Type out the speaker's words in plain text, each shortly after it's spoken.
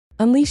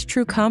Unleash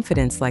true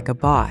confidence like a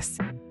boss.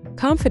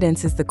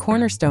 Confidence is the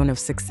cornerstone of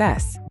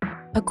success,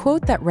 a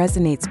quote that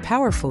resonates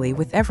powerfully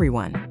with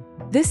everyone.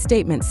 This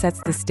statement sets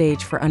the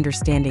stage for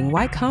understanding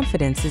why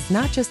confidence is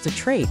not just a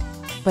trait,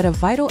 but a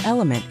vital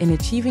element in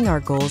achieving our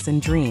goals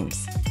and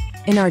dreams.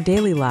 In our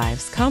daily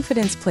lives,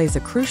 confidence plays a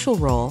crucial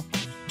role,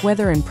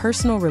 whether in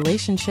personal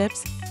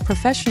relationships,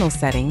 professional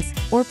settings,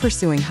 or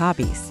pursuing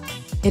hobbies.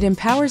 It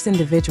empowers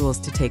individuals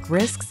to take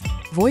risks,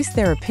 voice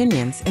their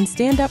opinions, and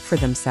stand up for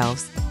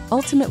themselves,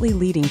 ultimately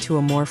leading to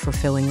a more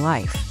fulfilling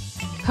life.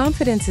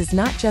 Confidence is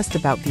not just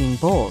about being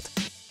bold.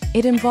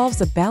 It involves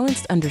a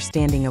balanced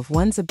understanding of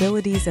one's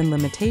abilities and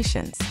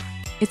limitations.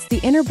 It's the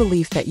inner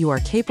belief that you are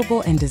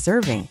capable and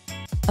deserving,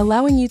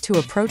 allowing you to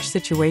approach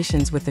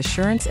situations with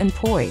assurance and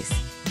poise.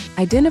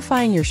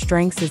 Identifying your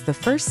strengths is the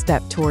first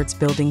step towards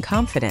building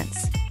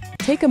confidence.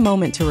 Take a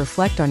moment to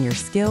reflect on your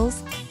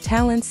skills,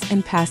 talents,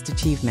 and past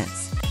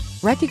achievements.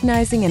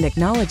 Recognizing and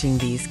acknowledging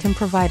these can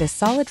provide a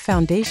solid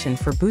foundation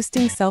for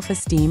boosting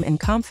self-esteem and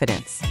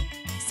confidence.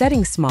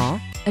 Setting small,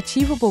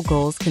 achievable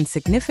goals can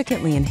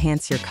significantly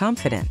enhance your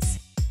confidence.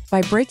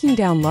 By breaking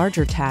down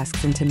larger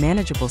tasks into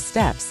manageable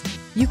steps,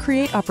 you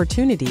create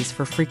opportunities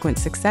for frequent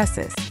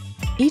successes.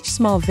 Each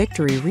small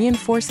victory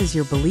reinforces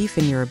your belief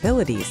in your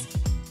abilities,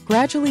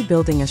 gradually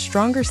building a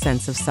stronger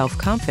sense of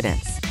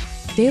self-confidence.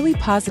 Daily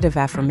positive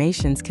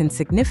affirmations can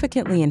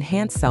significantly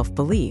enhance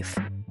self-belief.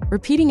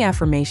 Repeating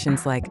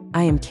affirmations like,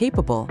 "I am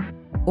capable,"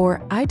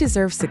 or "I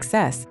deserve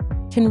success,"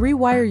 can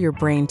rewire your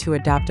brain to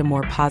adopt a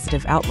more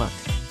positive outlook.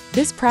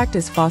 This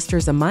practice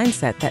fosters a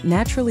mindset that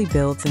naturally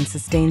builds and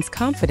sustains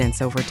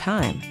confidence over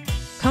time.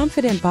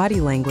 Confident body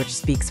language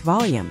speaks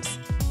volumes.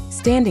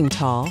 Standing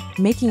tall,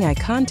 making eye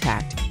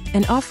contact,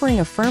 and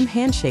offering a firm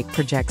handshake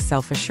projects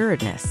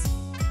self-assuredness.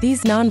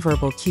 These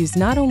nonverbal cues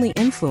not only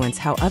influence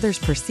how others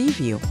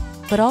perceive you,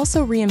 but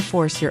also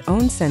reinforce your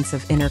own sense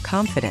of inner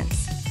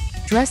confidence.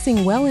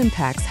 Dressing well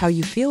impacts how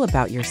you feel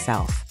about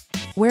yourself.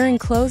 Wearing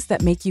clothes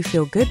that make you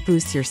feel good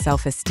boosts your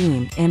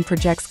self-esteem and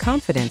projects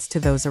confidence to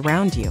those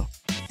around you.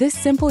 This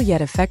simple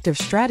yet effective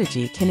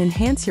strategy can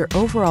enhance your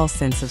overall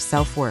sense of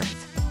self-worth.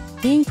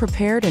 Being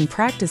prepared and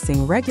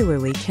practicing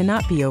regularly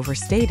cannot be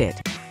overstated.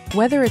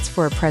 Whether it's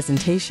for a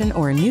presentation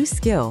or a new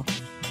skill,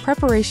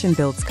 preparation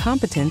builds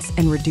competence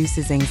and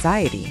reduces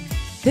anxiety.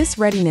 This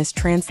readiness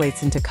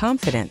translates into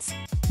confidence,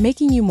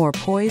 making you more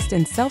poised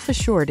and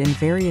self-assured in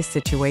various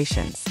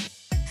situations.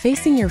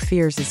 Facing your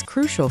fears is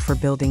crucial for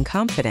building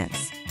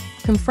confidence.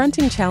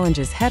 Confronting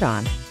challenges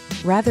head-on,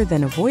 rather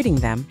than avoiding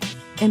them,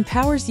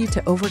 empowers you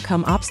to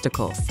overcome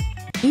obstacles.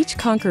 Each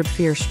conquered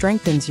fear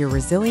strengthens your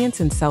resilience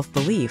and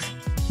self-belief,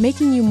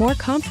 making you more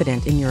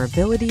confident in your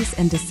abilities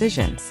and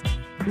decisions.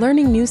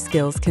 Learning new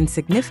skills can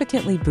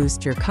significantly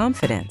boost your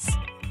confidence.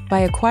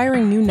 By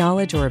acquiring new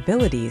knowledge or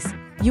abilities,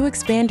 you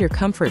expand your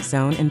comfort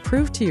zone and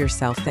prove to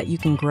yourself that you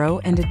can grow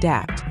and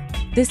adapt.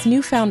 This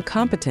newfound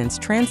competence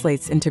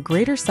translates into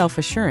greater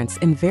self-assurance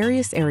in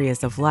various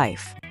areas of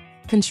life.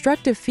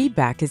 Constructive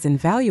feedback is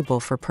invaluable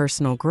for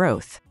personal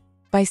growth.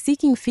 By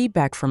seeking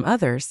feedback from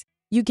others,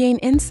 you gain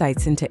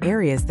insights into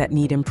areas that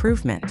need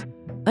improvement.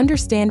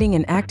 Understanding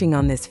and acting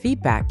on this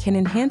feedback can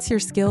enhance your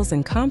skills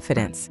and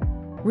confidence,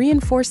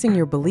 reinforcing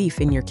your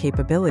belief in your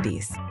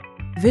capabilities.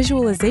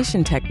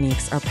 Visualization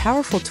techniques are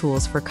powerful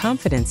tools for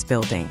confidence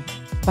building.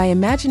 By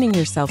imagining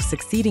yourself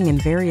succeeding in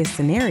various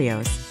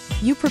scenarios,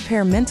 you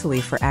prepare mentally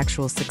for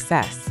actual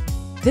success.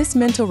 This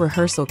mental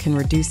rehearsal can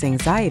reduce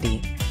anxiety,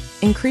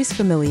 increase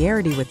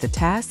familiarity with the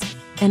task,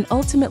 and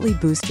ultimately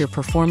boost your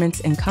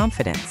performance and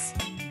confidence.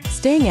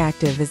 Staying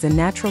active is a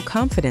natural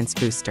confidence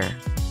booster.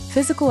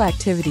 Physical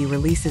activity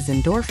releases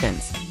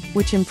endorphins,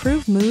 which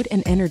improve mood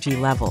and energy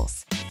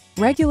levels.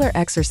 Regular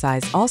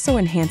exercise also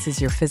enhances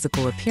your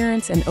physical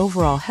appearance and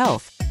overall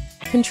health,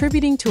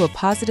 contributing to a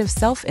positive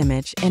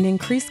self-image and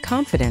increased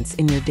confidence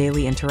in your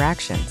daily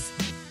interactions.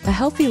 A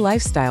healthy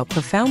lifestyle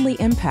profoundly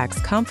impacts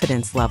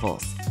confidence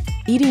levels.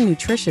 Eating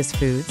nutritious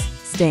foods,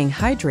 staying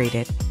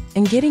hydrated,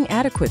 and getting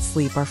adequate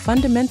sleep are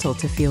fundamental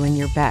to feeling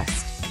your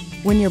best.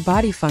 When your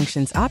body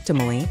functions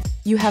optimally,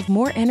 you have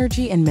more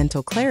energy and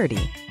mental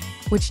clarity,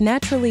 which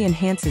naturally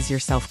enhances your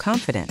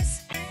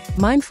self-confidence.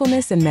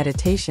 Mindfulness and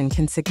meditation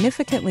can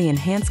significantly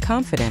enhance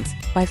confidence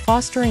by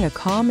fostering a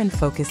calm and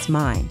focused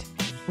mind.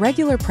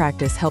 Regular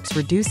practice helps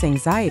reduce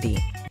anxiety,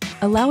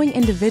 allowing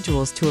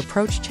individuals to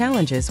approach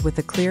challenges with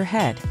a clear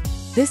head.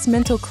 This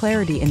mental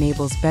clarity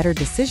enables better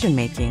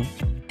decision-making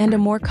and a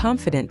more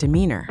confident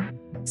demeanor.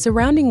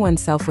 Surrounding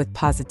oneself with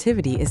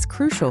positivity is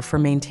crucial for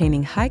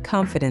maintaining high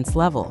confidence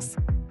levels.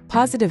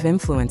 Positive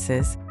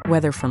influences,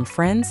 whether from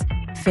friends,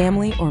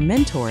 family, or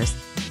mentors,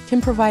 can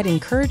provide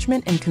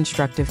encouragement and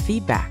constructive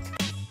feedback.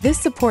 This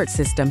support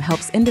system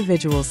helps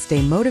individuals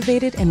stay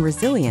motivated and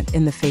resilient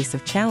in the face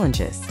of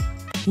challenges.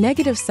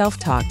 Negative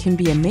self-talk can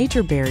be a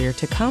major barrier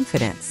to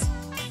confidence.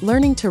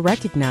 Learning to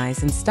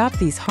recognize and stop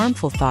these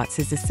harmful thoughts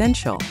is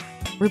essential.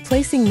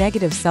 Replacing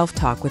negative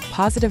self-talk with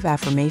positive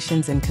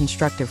affirmations and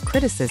constructive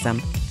criticism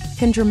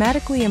can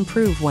dramatically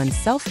improve one's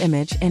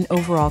self-image and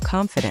overall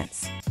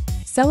confidence.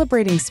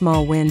 Celebrating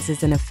small wins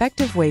is an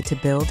effective way to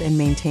build and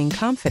maintain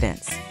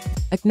confidence.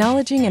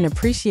 Acknowledging and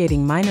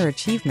appreciating minor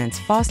achievements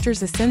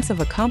fosters a sense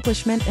of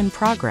accomplishment and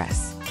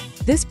progress.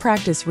 This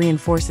practice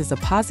reinforces a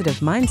positive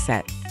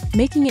mindset,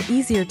 making it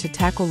easier to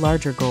tackle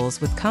larger goals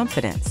with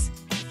confidence.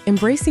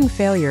 Embracing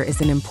failure is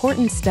an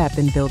important step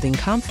in building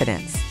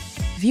confidence.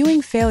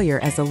 Viewing failure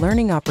as a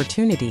learning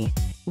opportunity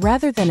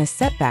rather than a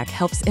setback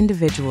helps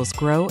individuals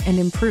grow and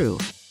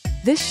improve.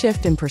 This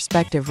shift in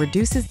perspective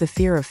reduces the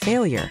fear of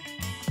failure,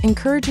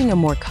 encouraging a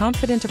more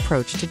confident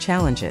approach to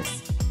challenges.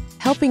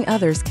 Helping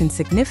others can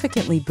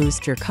significantly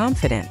boost your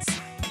confidence.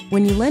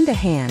 When you lend a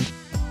hand,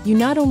 you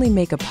not only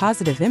make a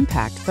positive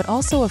impact but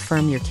also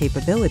affirm your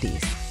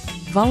capabilities.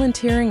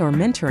 Volunteering or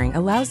mentoring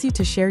allows you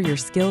to share your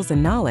skills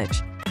and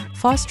knowledge,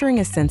 fostering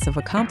a sense of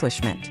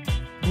accomplishment.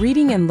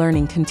 Reading and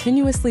learning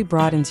continuously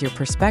broadens your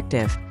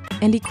perspective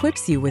and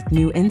equips you with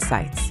new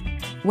insights.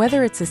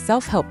 Whether it's a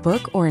self-help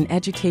book or an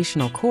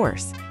educational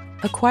course,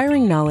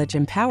 acquiring knowledge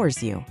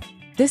empowers you.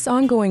 This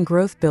ongoing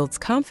growth builds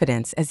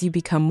confidence as you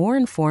become more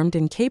informed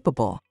and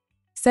capable.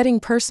 Setting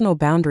personal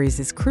boundaries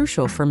is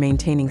crucial for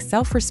maintaining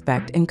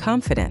self-respect and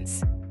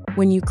confidence.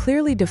 When you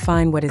clearly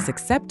define what is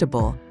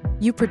acceptable,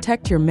 you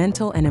protect your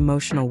mental and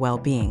emotional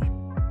well-being.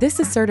 This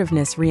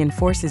assertiveness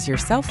reinforces your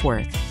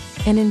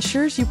self-worth and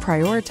ensures you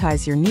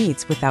prioritize your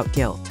needs without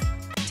guilt.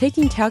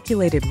 Taking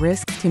calculated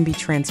risks can be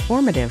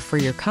transformative for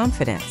your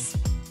confidence.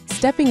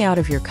 Stepping out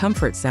of your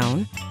comfort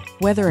zone,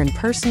 whether in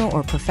personal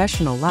or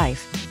professional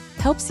life,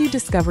 helps you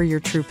discover your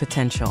true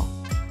potential.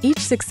 Each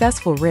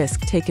successful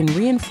risk taken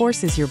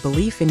reinforces your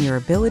belief in your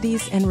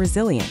abilities and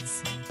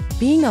resilience.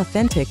 Being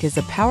authentic is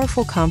a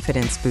powerful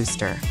confidence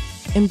booster.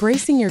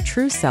 Embracing your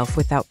true self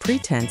without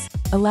pretense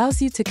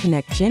allows you to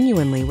connect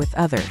genuinely with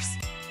others.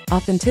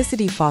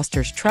 Authenticity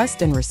fosters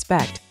trust and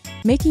respect,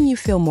 making you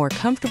feel more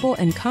comfortable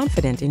and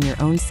confident in your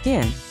own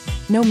skin,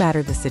 no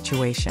matter the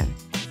situation.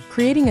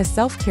 Creating a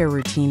self-care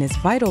routine is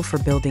vital for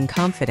building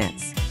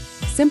confidence.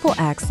 Simple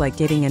acts like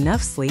getting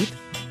enough sleep,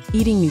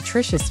 eating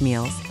nutritious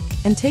meals,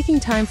 and taking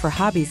time for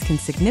hobbies can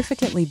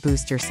significantly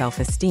boost your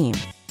self-esteem.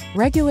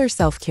 Regular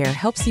self-care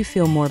helps you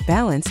feel more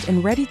balanced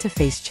and ready to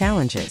face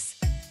challenges.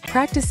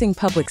 Practicing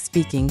public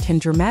speaking can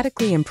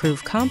dramatically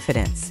improve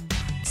confidence.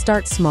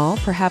 Start small,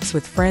 perhaps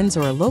with friends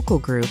or a local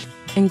group,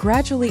 and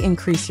gradually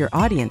increase your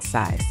audience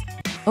size.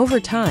 Over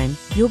time,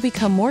 you'll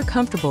become more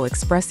comfortable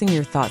expressing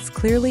your thoughts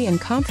clearly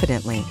and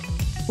confidently,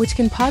 which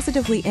can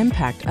positively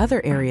impact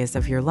other areas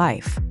of your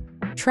life.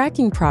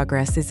 Tracking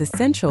progress is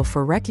essential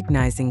for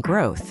recognizing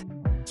growth.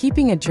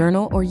 Keeping a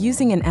journal or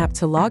using an app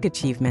to log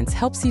achievements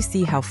helps you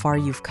see how far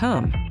you've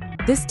come.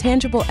 This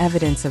tangible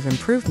evidence of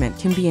improvement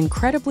can be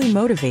incredibly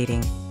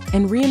motivating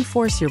and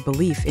reinforce your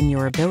belief in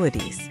your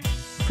abilities.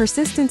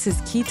 Persistence is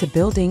key to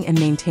building and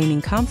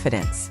maintaining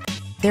confidence.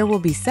 There will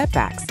be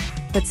setbacks,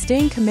 but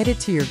staying committed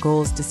to your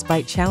goals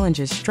despite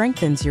challenges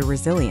strengthens your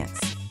resilience.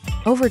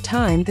 Over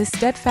time, this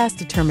steadfast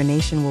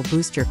determination will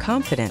boost your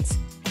confidence,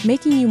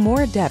 making you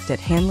more adept at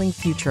handling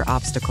future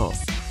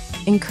obstacles.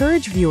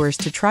 Encourage viewers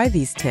to try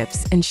these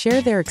tips and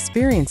share their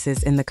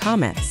experiences in the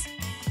comments.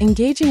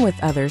 Engaging with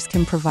others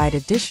can provide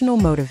additional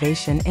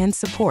motivation and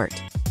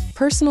support.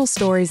 Personal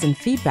stories and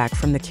feedback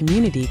from the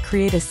community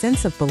create a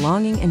sense of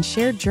belonging and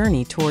shared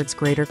journey towards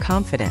greater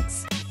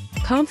confidence.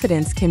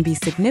 Confidence can be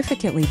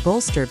significantly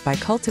bolstered by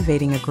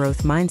cultivating a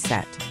growth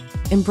mindset.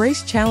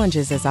 Embrace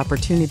challenges as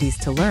opportunities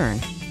to learn,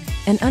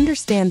 and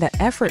understand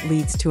that effort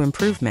leads to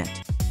improvement.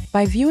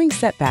 By viewing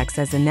setbacks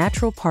as a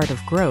natural part of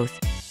growth,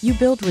 you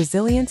build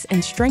resilience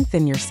and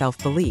strengthen your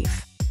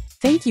self-belief.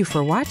 Thank you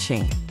for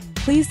watching.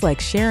 Please like,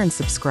 share, and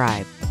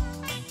subscribe.